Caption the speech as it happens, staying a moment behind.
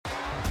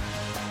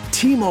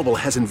T-Mobile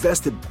has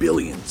invested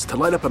billions to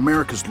light up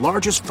America's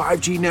largest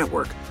 5G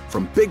network,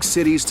 from big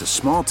cities to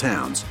small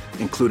towns,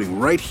 including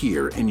right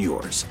here in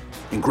yours.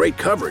 And great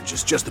coverage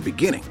is just the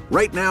beginning.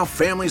 Right now,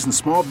 families and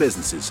small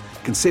businesses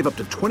can save up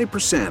to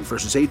 20%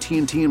 versus AT&T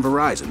and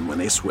Verizon when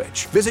they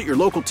switch. Visit your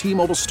local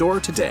T-Mobile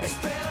store today.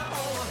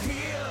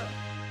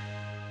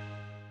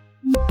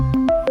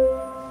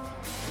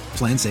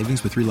 Plan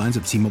savings with 3 lines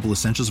of T-Mobile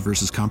Essentials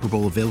versus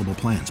comparable available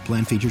plans.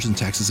 Plan features and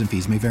taxes and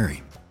fees may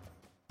vary.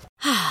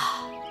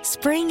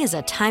 Spring is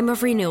a time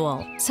of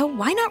renewal, so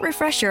why not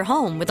refresh your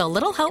home with a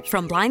little help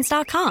from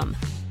Blinds.com?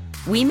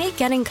 We make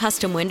getting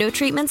custom window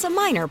treatments a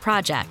minor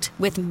project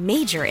with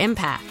major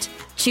impact.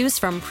 Choose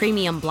from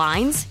premium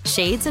blinds,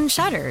 shades, and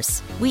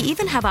shutters. We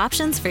even have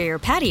options for your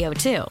patio,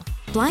 too.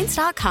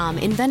 Blinds.com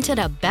invented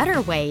a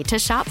better way to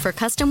shop for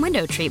custom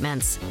window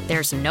treatments.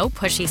 There's no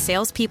pushy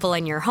salespeople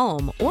in your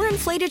home or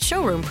inflated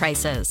showroom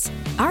prices.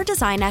 Our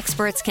design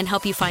experts can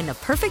help you find the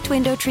perfect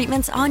window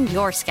treatments on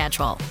your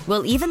schedule.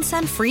 We'll even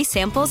send free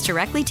samples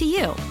directly to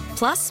you.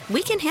 Plus,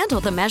 we can handle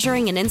the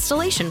measuring and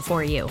installation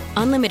for you.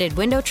 Unlimited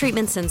window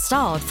treatments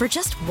installed for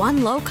just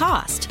one low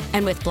cost.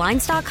 And with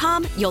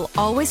Blinds.com, you'll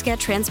always get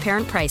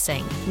transparent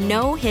pricing.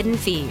 No hidden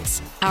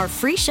fees. Our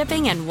free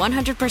shipping and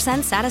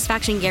 100%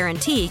 satisfaction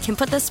guarantee can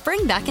put the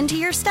spring back into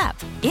your step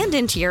and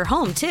into your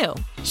home, too.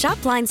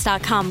 Shop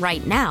Blinds.com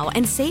right now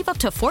and save up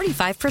to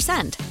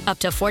 45%. Up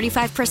to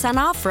 45%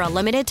 off for a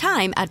limited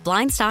time at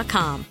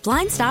Blinds.com.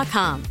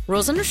 Blinds.com.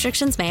 Rules and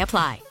restrictions may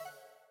apply.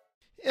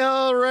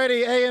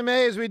 Alrighty, AMA,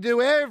 as we do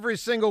every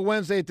single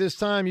Wednesday at this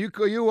time. You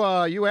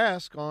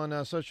ask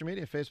on social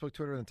media, Facebook,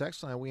 Twitter, and the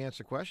text line. We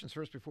answer questions.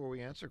 First, before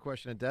we answer,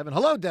 question at Devin.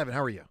 Hello, Devin.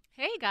 How are you?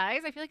 Hey,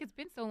 guys. I feel like it's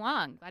been so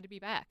long. Glad to be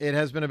back. It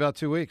has been about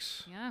 2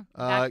 weeks. Yeah.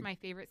 Back to my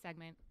favorite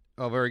segment.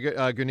 Oh, very good.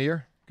 Good New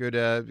Year?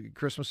 Good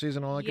Christmas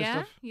season, all that good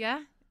stuff? Yeah.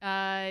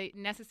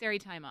 Necessary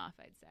time off,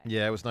 I'd say.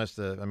 Yeah, it was nice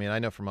I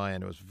know from my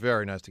end, it was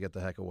very nice to get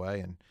the heck away.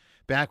 And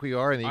back we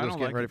are, and the Eagles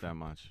getting ready for that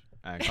much.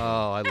 Actually.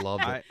 Oh, I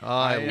loved it.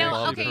 I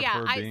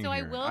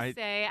will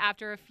say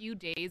after a few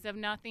days of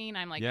nothing,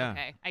 I'm like,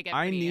 okay,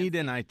 I need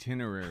an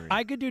itinerary.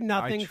 I could do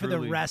nothing for the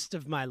rest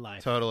of my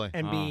life. Totally.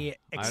 And be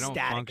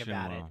ecstatic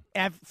about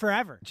it.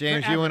 Forever.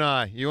 James,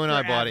 forever. you and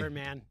I, buddy.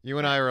 Man. You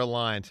and I are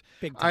aligned.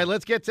 Big time. All right,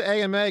 let's get to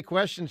AMA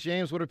questions.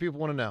 James, what do people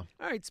want to know?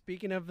 All right,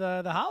 speaking of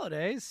the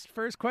holidays,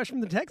 first question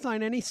from the text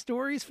line. Any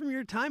stories from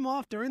your time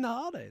off during the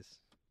holidays?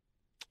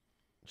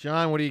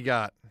 John, what do you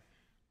got?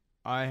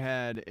 I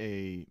had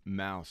a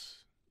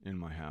mouse in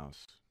my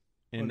house.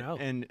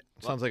 And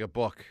sounds like a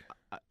book.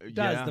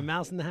 The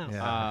mouse in the house.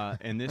 Yeah.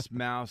 And this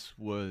mouse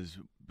was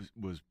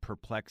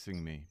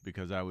perplexing me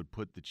because I would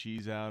put the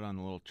cheese out on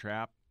the little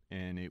trap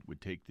and it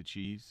would take the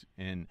cheese,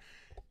 and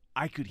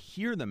I could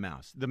hear the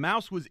mouse. The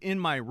mouse was in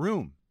my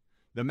room.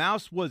 The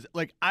mouse was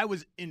like, I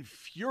was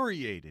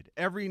infuriated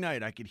every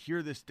night. I could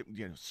hear this,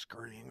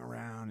 scurrying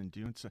around and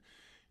doing so.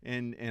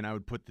 And I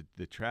would put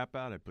the trap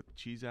out. I'd put the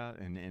cheese out,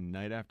 and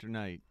night after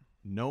night,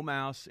 no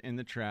mouse in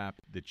the trap.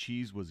 The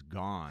cheese was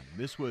gone.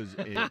 This was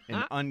an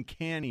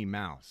uncanny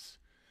mouse.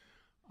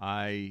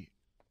 I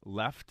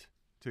left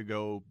to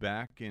go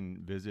back and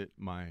visit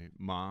my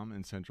mom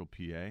in Central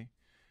PA.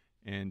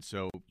 And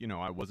so,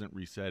 I wasn't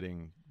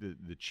resetting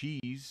the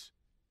cheese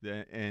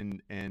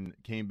and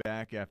came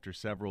back after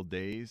several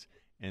days,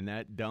 and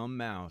that dumb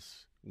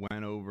mouse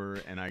went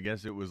over, and I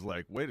guess it was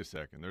like, wait a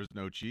second, there's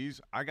no cheese?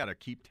 I got to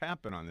keep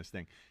tapping on this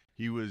thing.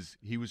 He was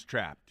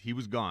trapped. He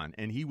was gone,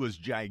 and he was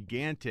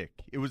gigantic.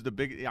 It was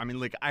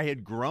I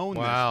had grown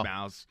this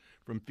mouse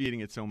from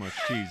feeding it so much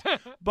cheese.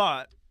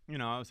 But,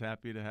 I was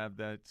happy to have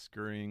that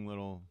scurrying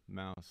little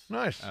mouse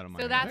out of my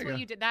So hand. that's what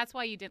you did. That's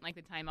why you didn't like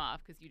the time off,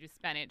 because you just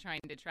spent it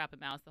trying to trap a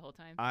mouse the whole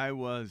time. I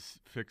was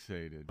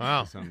fixated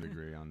to some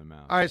degree on the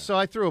mouse. All right, so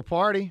I threw a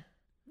party.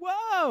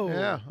 Whoa!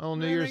 Yeah,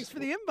 New Year's. Thanks for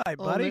the invite,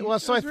 buddy.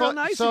 So I thought.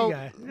 Nice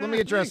let me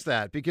address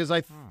that, because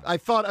I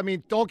thought.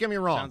 Don't get me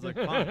wrong. Sounds like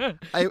fun.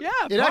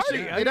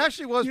 It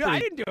actually was. I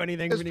didn't do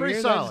anything. It was pretty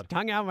Year's. solid. I just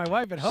hung out with my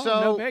wife at home.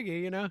 No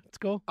biggie. It's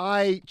cool.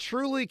 I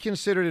truly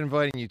considered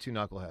inviting you two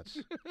knuckleheads.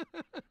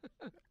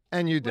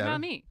 And you, Devin. What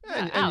about me?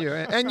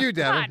 And you,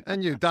 Devin.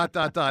 And you, ...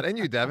 And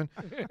you, Devin.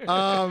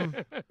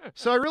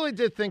 So I really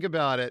did think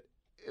about it.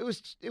 It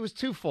was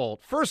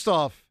twofold. First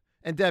off,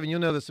 and Devin, you'll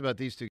know this about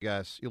these two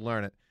guys. You'll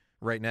learn it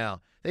right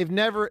now. They've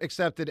never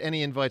accepted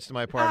any invites to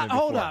my apartment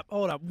before.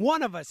 Hold up.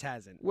 One of us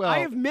hasn't. Well, I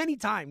have many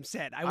times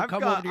said I would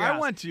come over to your house. I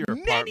went to your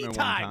apartment many one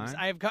times.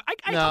 time. I have come.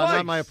 No,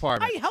 not my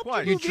apartment. I helped you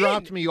move You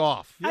dropped me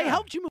off. I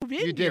helped you move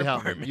in. You did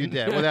help me. You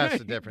did. Well, that's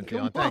the difference,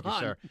 Dylan. Thank you,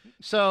 sir.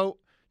 So,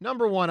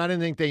 number one, I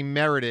didn't think they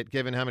merit it,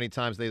 given how many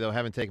times they,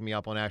 haven't taken me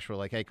up on actual,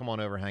 like, hey, come on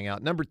over, hang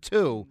out. Number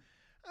two,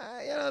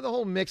 the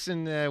whole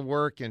mixing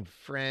work and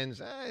friends,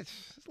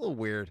 it's a little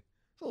weird.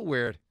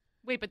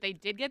 Wait, but they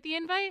did get the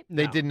invite?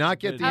 They did not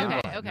get the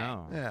invite. Okay.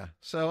 No. Yeah.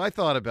 So I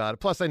thought about it.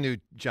 Plus, I knew,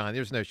 John,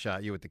 there's no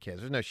shot. You with the kids.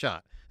 There's no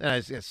shot. And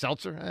I said,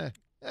 Seltzer?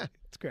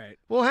 It's great.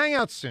 We'll hang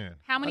out soon.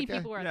 How many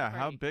people were at the party?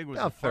 How big was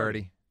About the party?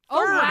 30.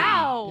 Oh,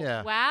 wow.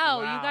 Yeah. Wow.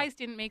 You guys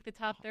didn't make the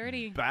top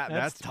 30.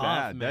 That's tough,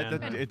 bad.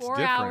 man. It's 4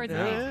 different hours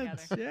now.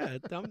 together.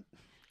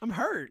 I'm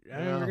hurt. I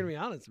mean, Yeah. we're gonna be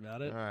honest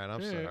about it. All right,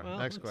 I'm sorry. Well,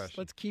 Next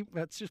question.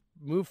 Let's just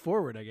move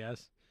forward, I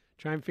guess.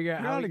 Try and figure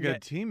out You're how not we a can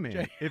good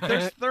get teammate. If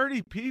there's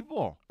 30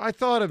 people, I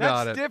thought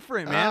about that's it.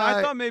 different, man. I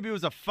thought maybe it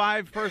was a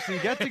 5-person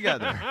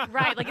get-together.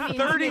 Right, like an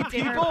 30 intimate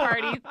dinner people?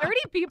 party. 30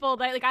 people.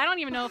 That, like, I don't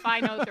even know if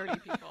I know 30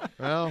 people.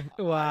 Well,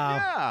 Wow.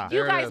 Yeah. You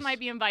There it guys is. might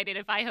be invited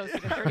if I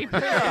hosted a 30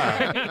 person.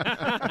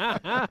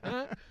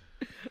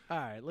 All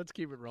right, let's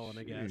keep it rolling,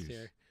 I guess, Jeez.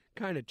 here.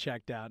 Kind of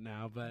checked out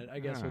now, but I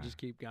guess we'll Ah. just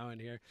keep going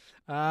here.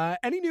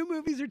 Any new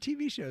movies or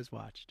TV shows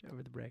watched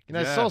over the break?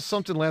 I saw Yes.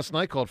 something last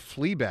night called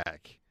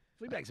Fleabag.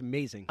 Fleabag's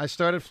amazing. I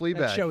started Fleabag.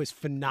 That show is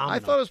phenomenal. I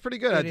thought it was pretty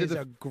good. I It did is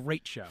the a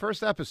great show.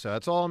 first episode.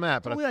 That's all I'm at.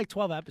 It's But only like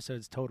 12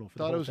 episodes total. For the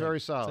Thought it whole was thing. very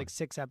It's solid. like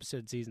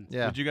 6-episode seasons.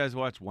 yeah, Did you guys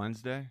watch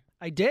Wednesday?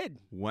 I did.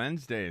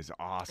 Wednesday is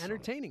awesome.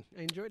 Entertaining.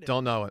 I enjoyed it.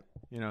 don't know it.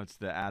 You know, it's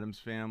the Addams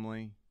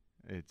Family.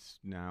 It's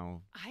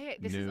now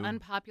This is new.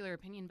 unpopular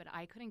opinion, but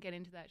I couldn't get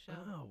into that show.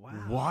 Oh wow.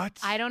 What?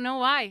 I don't know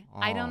why.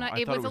 I don't know. Oh, I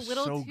It thought was, it was a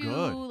little so too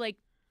good. like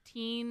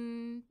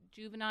teen,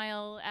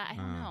 juvenile. I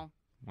don't know.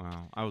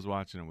 Wow. I was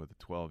watching it with a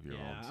 12-year-old.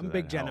 Yeah, so I'm a that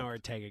big Jenna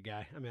helped. Ortega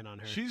guy. I'm in on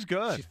her. She's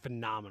good. She's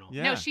phenomenal.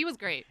 Yeah. No, she was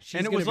great. She's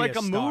and it gonna was be like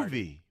a star.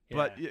 movie, Yeah.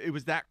 but it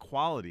was that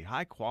quality,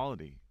 high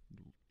quality,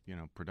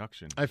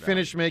 production. I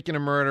finished value. Making a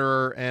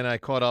Murderer, and I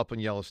caught up on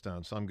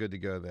Yellowstone, so I'm good to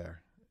go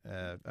there.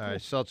 All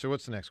right, Seltzer,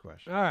 what's the next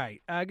question? All right.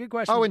 Good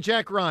question. Oh, and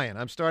Jack Ryan.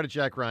 I'm started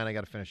Jack Ryan. I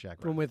got to finish Jack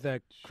One Ryan.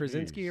 with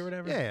Krasinski or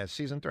whatever. Yeah,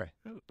 season 3.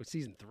 Oh,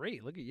 season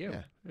 3. Look at you.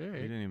 Yeah. All I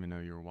right. didn't even know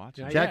you were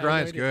watching. Yeah, it. Jack I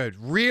Ryan's know good.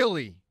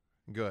 Really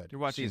good.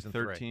 You're watching season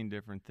 3. 13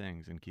 different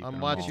things and keeping I'm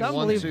them watching all.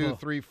 1, unbelievable. 2,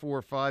 3,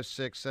 4, 5,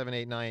 6, 7,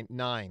 8, 9.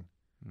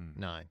 Mm.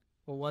 9.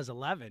 Well, it was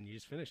 11. You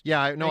just finished.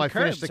 Yeah, I And finished.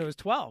 Curbs, so it was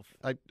 12.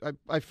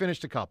 I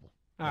finished a couple.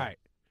 All right.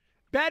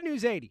 Bad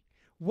News 80.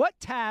 What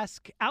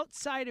task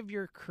outside of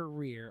your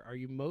career are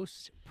you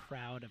most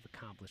proud of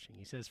accomplishing?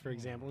 He says, for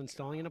example,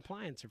 installing an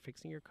appliance or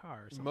fixing your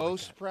car. Or something like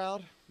Most that.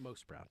 proud.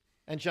 Most proud.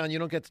 And John, you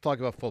don't get to talk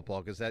about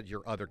football because that's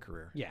your other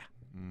career. Yeah.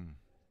 Mm.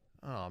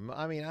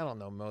 I mean, I don't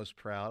know. Most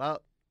proud.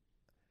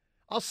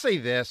 I'll say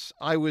this.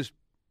 I was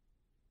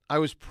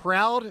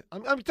proud.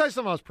 I'm going to tell you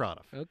something I was proud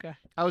of. Okay.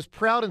 I was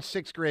proud in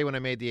 6th grade when I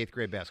made the 8th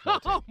grade basketball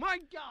team. Oh, my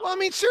God. Well, I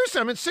mean, seriously,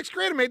 I'm in 6th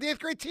grade. I made the 8th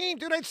grade team.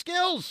 Dude, I had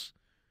skills.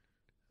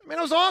 I mean,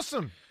 it was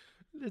awesome.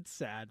 It's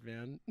sad,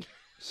 man.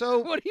 So,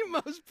 What are you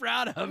most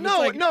proud of? It's no,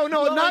 like, no,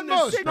 well, not in the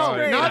most. sixth No,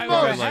 grade, not I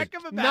was most. a heck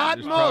of a Not There's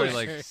basketball probably most.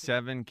 player. like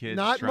 7 kids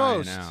not trying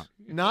most. out.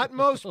 Not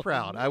most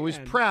proud. I was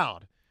Man.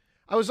 proud.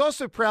 I was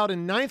also proud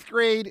in 9th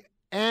grade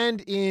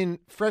and in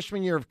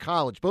freshman year of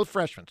college. Both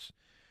freshmen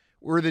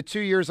were the 2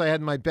 years I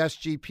had my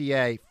best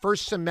GPA,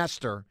 first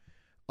semester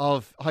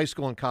of high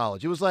school and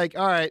college. It was like,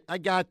 all right, I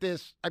got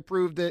this. I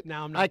proved it.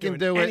 Now I'm not I can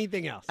doing do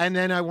anything else. And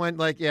then I went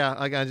like, yeah,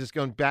 I got just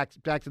going back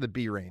to the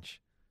B range.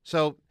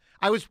 So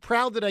I was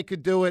proud that I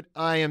could do it.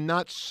 I am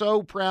not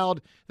so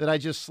proud that I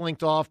just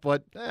slinked off,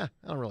 but I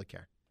don't really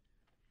care.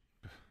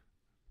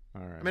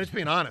 All right. I mean, it's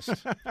being honest.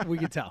 We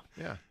can tell.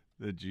 Yeah.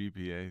 The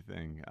GPA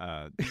thing.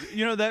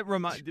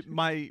 That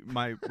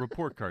my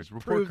report cards.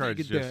 Report Proved you cards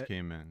could do just it.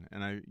 came in,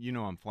 and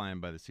I'm flying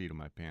by the seat of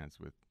my pants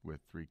with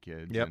 3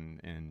 kids, Yep.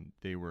 and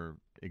they were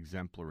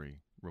exemplary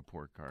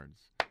report cards.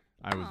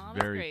 I was Aw,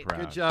 that's very great.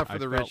 proud. Good job for I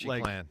the felt Ritchie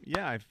like, clan.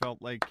 Yeah, I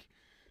felt like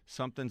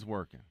something's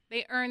working.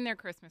 They earned their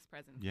Christmas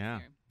presents. this Yeah,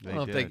 year. they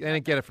Well, did. they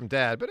didn't get it from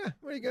Dad, but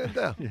what are you going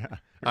to do? Yeah.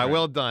 All right,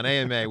 well done.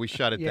 AMA, we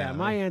shut it Yeah, down.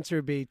 my answer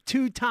would be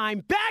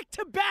 2-time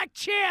back-to-back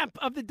champ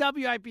of the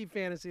WIP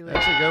Fantasy League.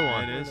 That's a good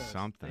one. It is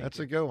something. That's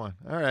a good one.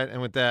 All right,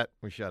 and with that,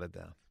 we shut it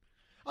down.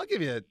 I'll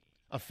give you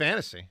a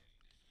fantasy.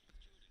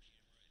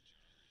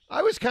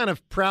 I was kind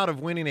of proud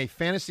of winning a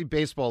fantasy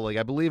baseball league.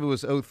 I believe it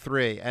was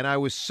 03, and I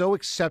was so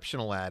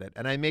exceptional at it,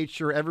 and I made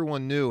sure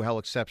everyone knew how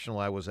exceptional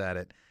I was at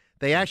it.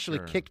 They actually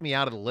sure. kicked me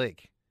out of the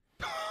league.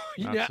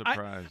 Not Yeah,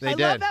 surprised. They I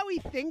did. love how he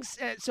thinks.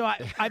 So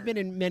I've been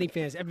in many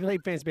fantasy. I've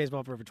played fantasy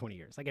baseball for over 20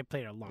 years. Like I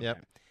played it a long Yep.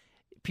 time.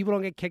 People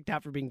don't get kicked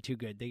out for being too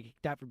good. They get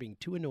kicked out for being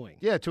too annoying.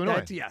 Yeah, too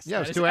annoying. Yes. Yeah, it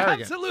was that too is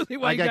arrogant. Absolutely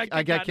why I you got- got kicked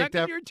I got out. kicked Not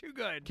 'cause out- you're too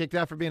good. Kicked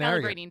out for being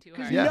arrogant. Celebrating too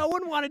hard. Yeah. No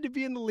one wanted to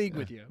be in the league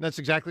with you. That's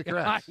exactly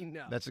correct. I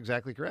know. That's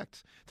exactly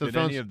correct. So Did the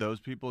any phones- of those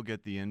people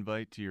get the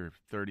invite to your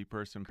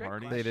 30-person Great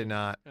party? They did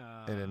not.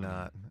 They did Uh,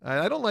 not.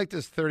 I don't like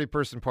this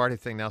 30-person party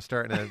thing now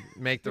starting to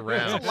make the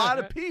rounds. That's a lot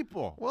of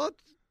people. Well,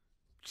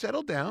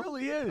 settle It down.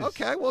 really is.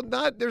 Okay, well,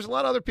 there's a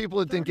lot of other people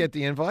that didn't get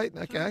the invite.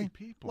 30 Okay,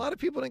 people. a lot of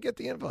people didn't get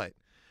the invite.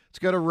 Let's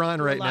go to Ron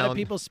Do right a lot now. of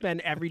people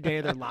spend every day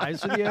of their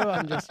lives with you.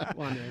 I'm just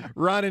wondering.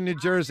 Ron in New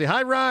Jersey.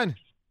 Hi, Ron.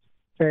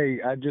 Hey,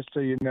 just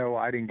so you know,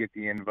 I didn't get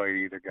the invite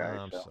either, Oh, guys.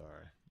 I'm so,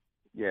 sorry.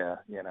 yeah,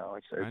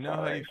 it's I know all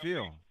how right. you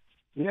feel.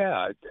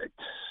 Yeah,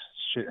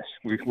 shit,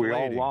 we all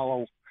Deflating.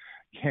 wallow.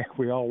 Yeah,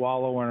 we all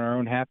wallow in our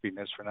own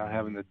happiness for not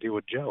having to deal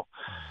with Joe.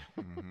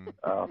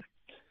 Mhm.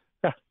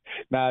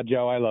 Nah,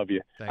 Joe, I love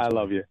you. Thanks, I man.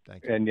 love you,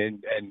 Thank you.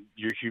 and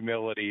your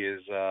humility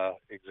is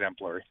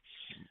exemplary.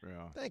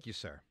 Yeah. Thank you,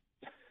 sir.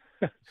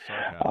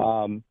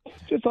 Sarcasm.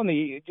 Just on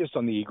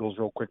the Eagles,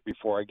 real quick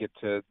before I get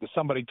to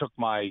somebody took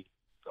my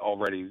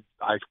already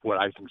what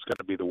I think is going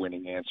to be the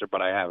winning answer,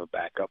 but I have a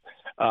backup.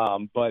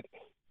 But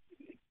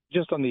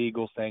just on the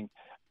Eagles thing,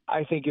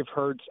 I think if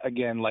Hurts,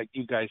 again, like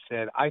you guys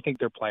said, I think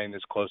they're playing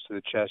this close to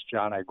the chest,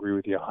 John. I agree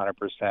with you 100%.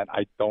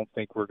 I don't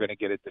think we're going to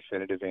get a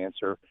definitive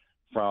answer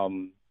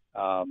from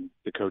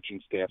the coaching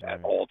staff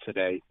at all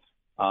today.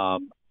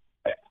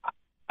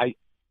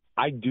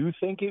 I do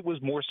think it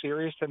was more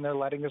serious than they're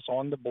letting us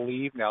on to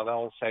believe. Now,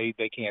 they'll say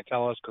they can't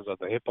tell us because of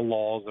the HIPAA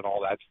laws and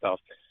all that stuff.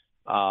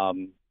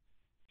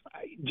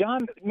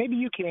 John, maybe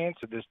you can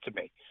answer this to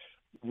me.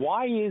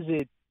 Why is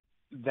it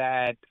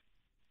that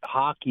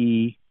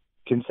hockey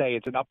can say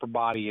it's an upper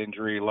body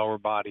injury, lower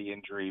body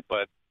injury,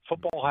 but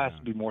football has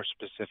to be more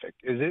specific?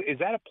 Is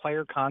that a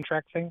player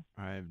contract thing?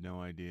 I have no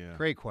idea.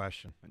 Great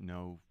question.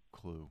 No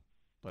clue.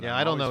 But yeah,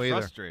 I don't know either.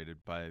 I'm frustrated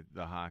by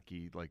the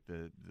hockey, like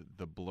the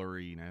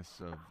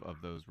blurriness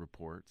of those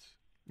reports.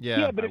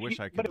 Yeah, but I wish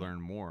I could learn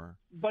more.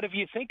 But if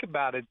you think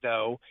about it,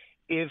 though,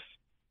 if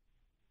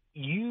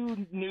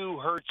you knew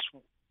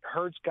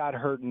Hurts got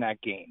hurt in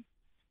that game,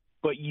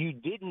 but you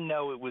didn't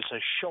know it was a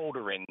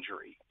shoulder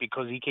injury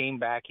because he came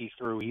back, he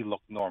threw, he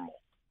looked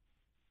normal,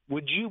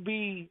 would you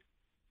be?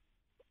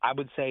 I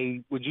would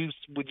say, would you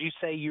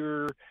say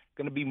you're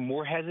going to be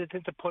more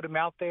hesitant to put him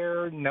out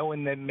there,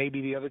 knowing that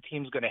maybe the other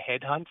team's going to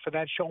headhunt for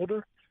that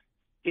shoulder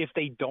if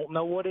they don't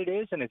know what it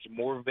is and it's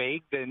more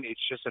vague than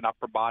it's just an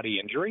upper body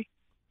injury?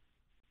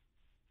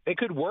 It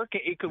could work.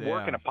 It could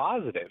work in a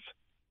positive.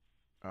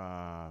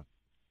 I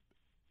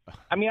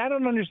mean, I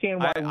don't understand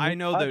why. I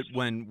know that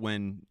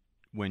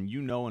when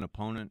you know an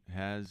opponent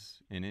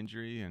has an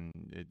injury and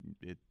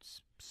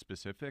it's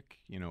specific,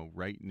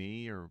 right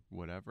knee or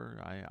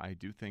whatever, I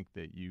do think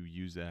that you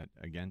use that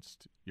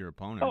against your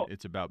opponent. Oh.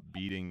 It's about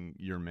beating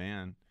your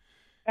man.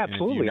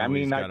 Absolutely. And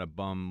if he's got a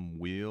bum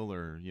wheel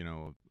or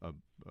a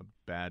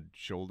bad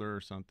shoulder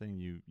or something,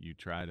 you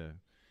try to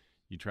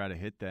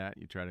hit that.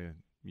 You try to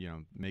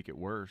make it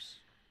worse.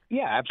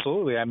 Yeah,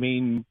 absolutely. I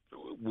mean,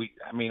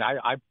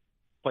 I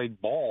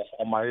played ball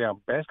on my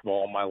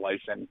basketball all my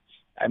life, and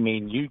I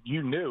mean,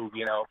 you knew,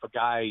 if a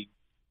guy,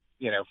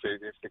 if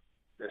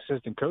the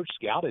assistant coach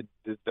scouted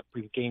the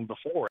game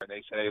before, and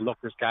they said, "Hey, look,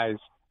 this guy's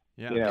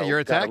you're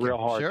attacking. Got a real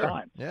hard sure.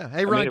 time." Yeah.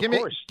 Hey, Ron,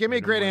 give me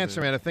a great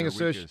answer, man. A thing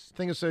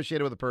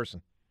associated with a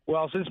person.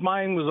 Well, since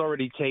mine was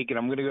already taken,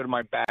 I'm going to go to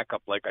my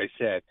backup. Like I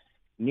said,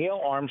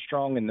 Neil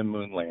Armstrong and the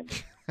moon landing.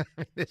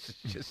 This is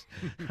just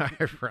all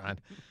right, Ron.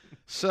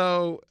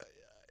 So,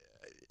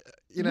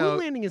 moon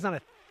landing is not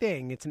a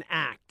thing; it's an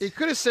act. It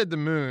could have said the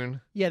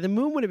moon. Yeah, the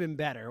moon would have been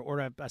better, or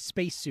a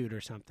spacesuit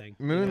or something.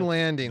 Moon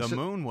landing. The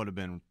moon would have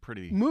been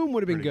pretty. Moon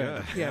would have been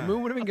good. Yeah,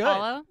 moon would have been good.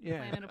 Apollo?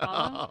 Yeah. Planet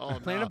Apollo?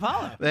 Planet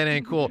Apollo. That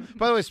ain't cool.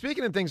 By the way,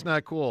 speaking of things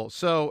not cool,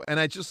 so, and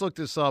I just looked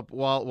this up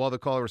while the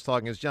caller was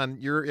talking, is John,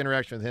 your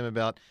interaction with him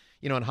about,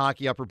 in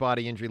hockey, upper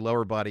body injury,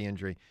 lower body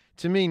injury.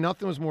 To me,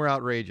 nothing was more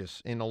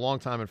outrageous in a long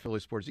time in Philly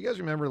sports. You guys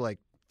remember,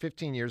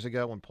 15 years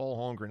ago when Paul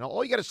Holmgren,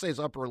 all you got to say is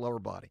upper or lower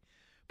body.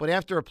 But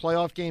after a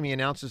playoff game, he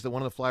announces that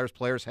one of the Flyers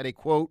players had a,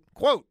 quote,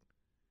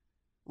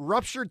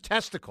 ruptured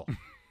testicle.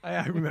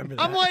 I remember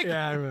that. I'm like,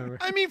 yeah, I remember.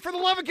 I mean, for the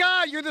love of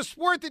God, you're the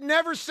sport that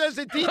never says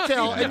the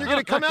detail, and you're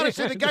going to come out and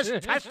say the guy's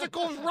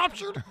testicle is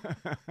ruptured?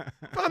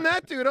 If I'm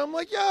that dude, I'm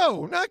like,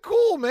 yo, not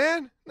cool,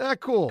 man. Not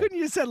cool. Couldn't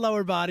you have said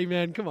lower body,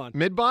 man? Come on.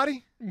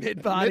 Mid-body?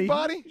 Mid-body?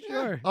 Mid-body?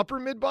 Sure. Yeah. Upper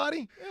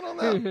mid-body? I don't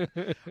know.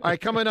 All right,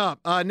 coming up,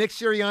 Nick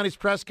Sirianni's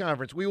press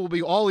conference. We will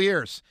be all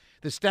ears.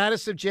 The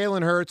status of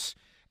Jalen Hurts,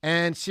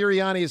 and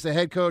Sirianni is the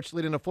head coach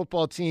leading a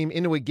football team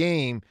into a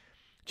game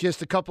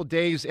just a couple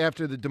days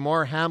after the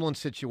Damar Hamlin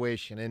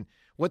situation, and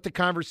what the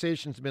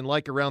conversation's been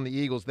like around the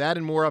Eagles. That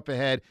and more up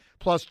ahead,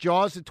 plus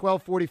Jaws at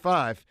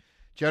 12:45.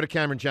 Joe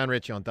DeCamera, John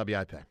Ritchie on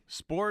WIP.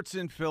 Sports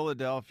in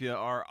Philadelphia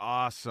are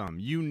awesome.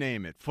 You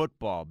name it.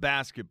 Football,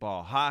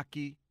 basketball,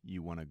 hockey.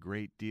 You want a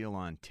great deal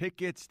on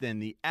tickets? Then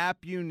the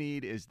app you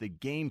need is the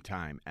Game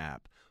Time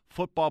app.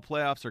 Football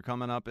playoffs are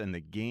coming up, and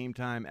the Game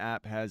Time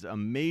app has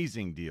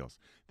amazing deals.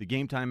 The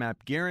Game Time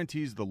app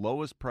guarantees the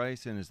lowest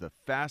price and is the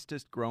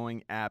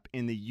fastest-growing app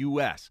in the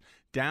U.S.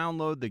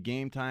 Download the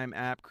Game Time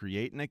app,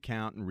 create an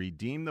account, and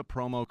redeem the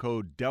promo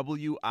code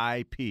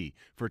WIP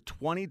for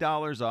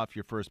 $20 off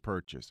your first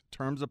purchase.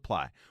 Terms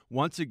apply.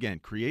 Once again,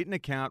 create an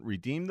account,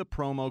 redeem the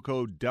promo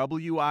code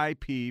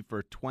WIP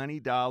for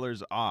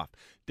 $20 off.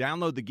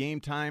 Download the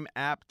Game Time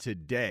app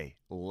today.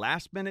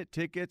 Last-minute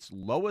tickets,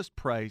 lowest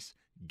price,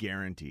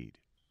 guaranteed.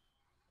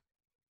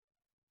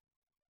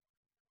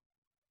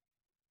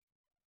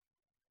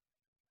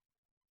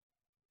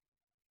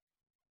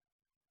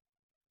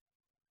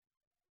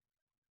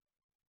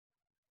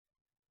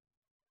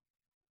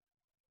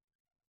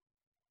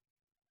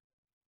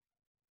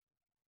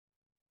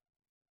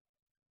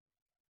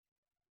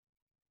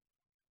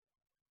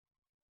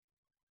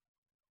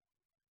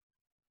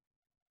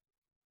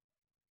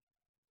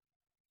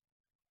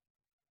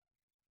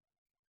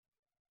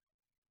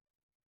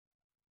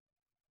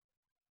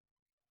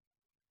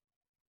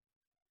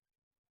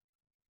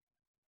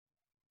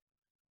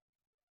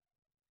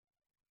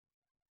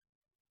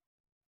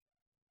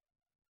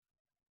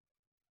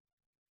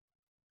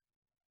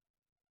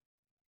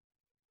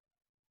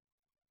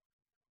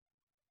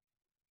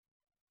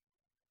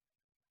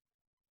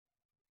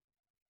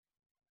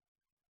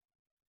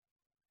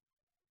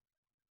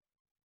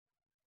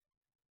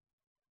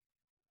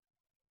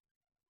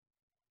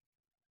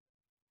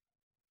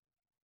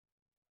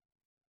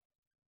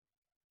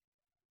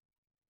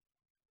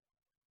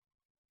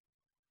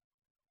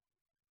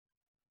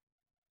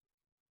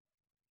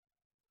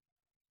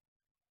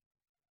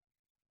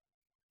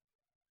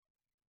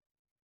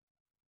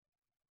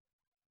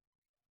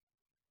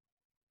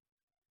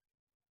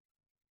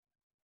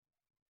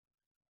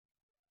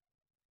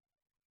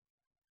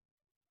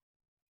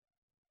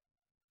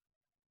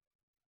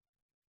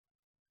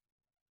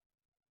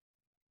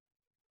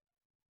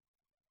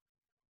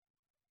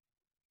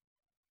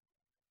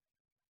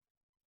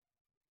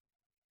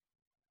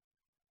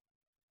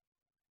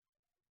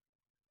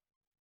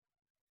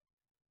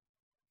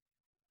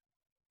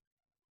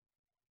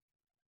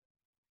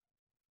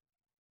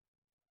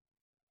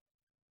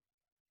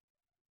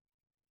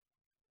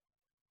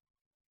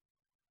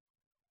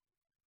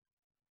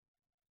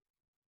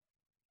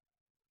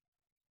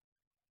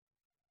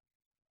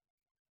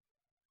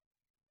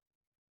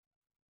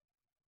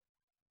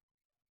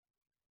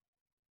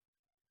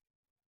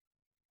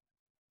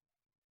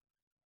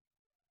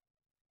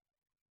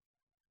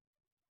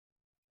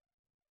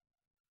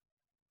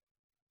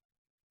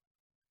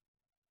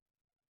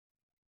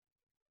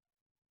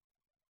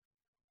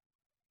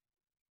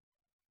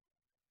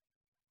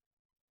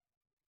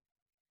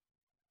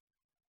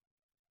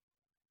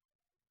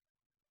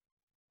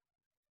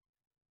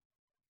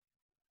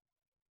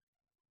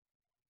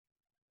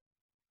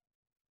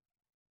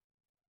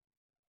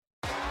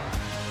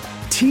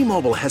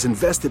 T-Mobile has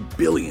invested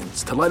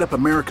billions to light up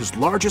America's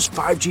largest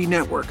 5G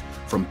network,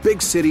 from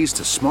big cities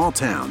to small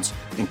towns,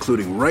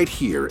 including right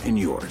here in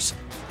yours.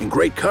 And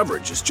great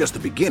coverage is just the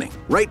beginning.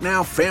 Right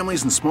now,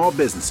 families and small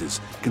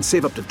businesses can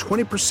save up to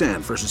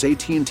 20% versus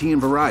AT&T and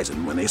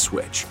Verizon when they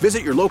switch.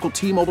 Visit your local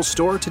T-Mobile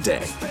store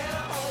today.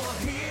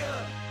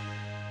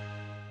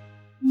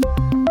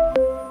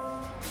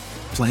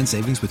 Plan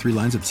savings with 3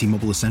 lines of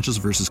T-Mobile Essentials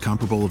versus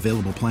comparable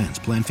available plans.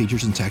 Plan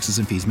features and taxes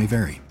and fees may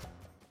vary.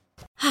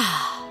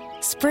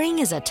 Spring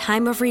is a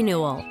time of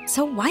renewal,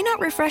 so why not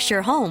refresh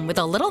your home with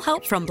a little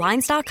help from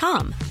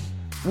Blinds.com?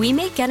 We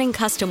make getting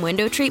custom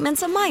window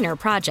treatments a minor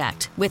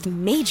project with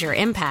major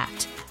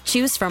impact.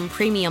 Choose from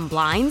premium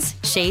blinds,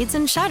 shades,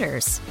 and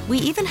shutters. We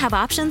even have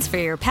options for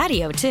your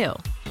patio, too.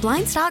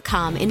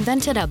 Blinds.com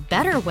invented a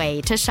better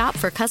way to shop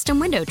for custom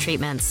window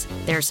treatments.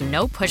 There's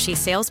no pushy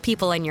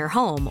salespeople in your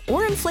home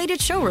or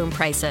inflated showroom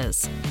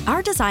prices.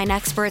 Our design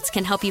experts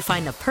can help you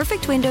find the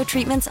perfect window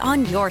treatments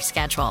on your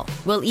schedule.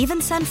 We'll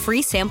even send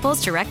free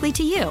samples directly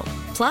to you.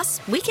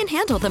 Plus, we can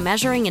handle the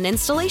measuring and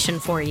installation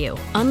for you.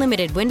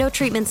 Unlimited window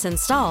treatments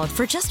installed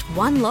for just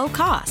one low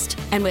cost.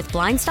 And with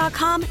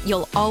Blinds.com,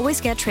 you'll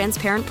always get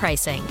transparent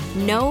pricing.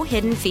 No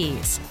hidden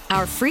fees.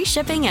 Our free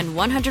shipping and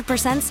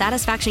 100%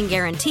 satisfaction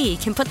guarantee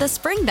can put the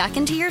spring back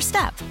into your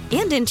step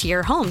and into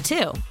your home,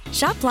 too.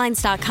 Shop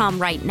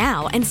Blinds.com right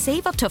now and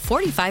save up to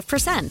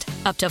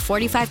 45%. Up to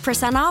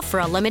 45% off for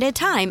a limited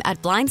time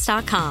at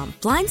Blinds.com.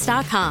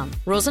 Blinds.com.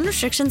 Rules and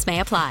restrictions may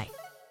apply.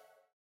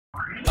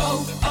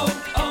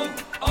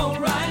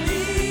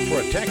 O'Reilly.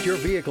 Protect your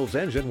vehicle's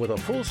engine with a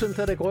full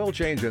synthetic oil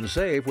change and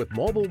save with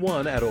Mobil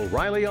 1 at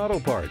O'Reilly Auto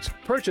Parts.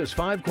 Purchase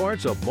 5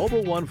 quarts of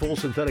Mobil 1 full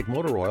synthetic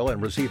motor oil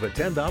and receive a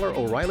 $10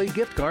 O'Reilly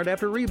gift card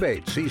after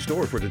rebate. See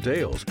store for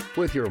details.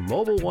 With your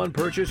Mobil 1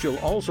 purchase, you'll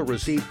also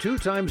receive 2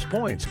 times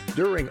points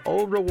during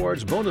O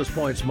Rewards Bonus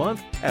Points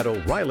Month at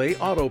O'Reilly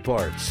Auto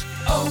Parts.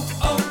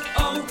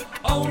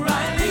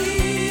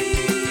 O'Reilly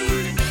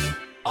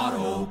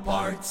Auto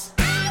Parts.